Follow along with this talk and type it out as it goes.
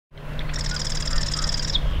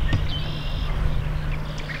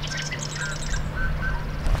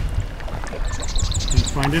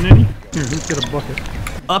finding any? Here, let's get a bucket.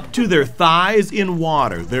 Up to their thighs in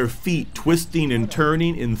water, their feet twisting and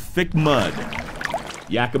turning in thick mud.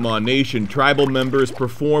 Yakama Nation tribal members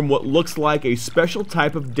perform what looks like a special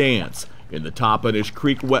type of dance in the Toppenish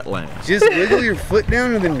Creek wetlands. Just wiggle your foot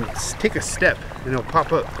down and then take a step and it'll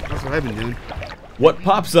pop up. That's what I've been doing. What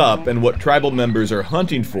pops up and what tribal members are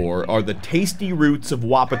hunting for are the tasty roots of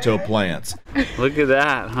Wapato plants. Look at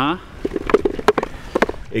that, huh?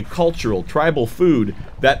 A cultural tribal food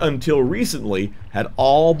that until recently had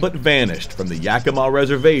all but vanished from the Yakama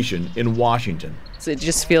Reservation in Washington. It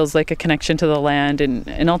just feels like a connection to the land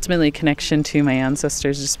and ultimately a connection to my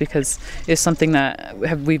ancestors, just because it's something that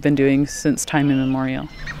we've been doing since time immemorial.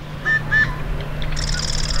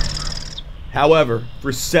 However,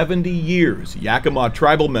 for 70 years, Yakama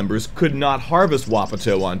tribal members could not harvest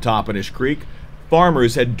Wapato on Toppenish Creek.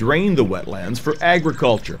 Farmers had drained the wetlands for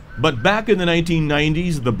agriculture. But back in the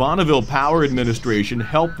 1990s, the Bonneville Power Administration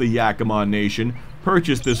helped the Yakama Nation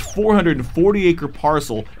purchase this 440-acre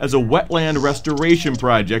parcel as a wetland restoration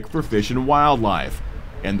project for fish and wildlife.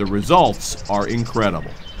 And the results are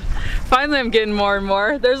incredible. Finally, I'm getting more and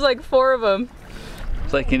more. There's like 4 of them.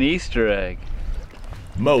 It's like an Easter egg.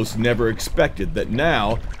 Most never expected that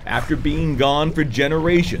now, after being gone for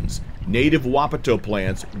generations, native Wapato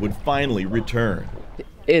plants would finally return.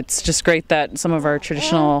 It's just great that some of our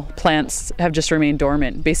traditional plants have just remained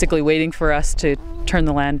dormant, basically waiting for us to turn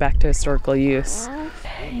the land back to historical use.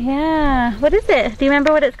 Yeah, what is it? Do you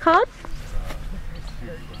remember what it's called?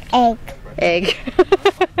 Egg. Egg.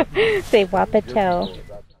 Say Wapato.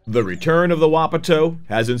 The return of the Wapato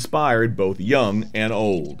has inspired both young and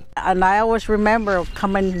old. And I always remember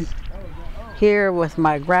coming here with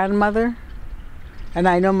my grandmother, and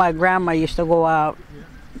I know my grandma used to go out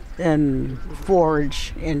and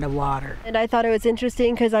forage in the water. And I thought it was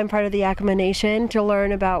interesting because I'm part of the Yakama Nation to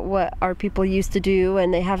learn about what our people used to do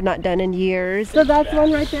and they have not done in years. So that's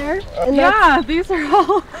one right there? And yeah, these are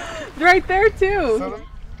all right there too.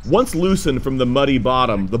 Once loosened from the muddy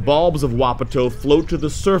bottom, the bulbs of Wapato float to the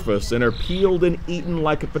surface and are peeled and eaten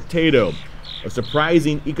like a potato, a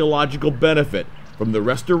surprising ecological benefit from the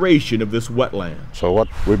restoration of this wetland. So what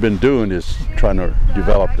we've been doing is trying to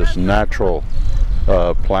develop this natural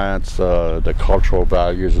plants, the cultural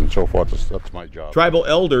values and so forth. That's my job. Tribal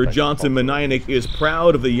elder Johnson Menainik is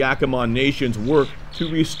proud of the Yakama Nation's work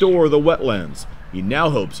to restore the wetlands. He now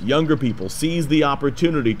hopes younger people seize the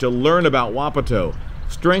opportunity to learn about Wapato,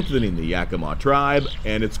 strengthening the Yakama tribe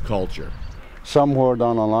and its culture. Somewhere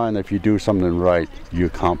down the line, if you do something right, you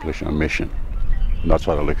accomplish a mission. And that's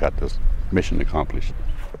what I look at this, mission accomplished.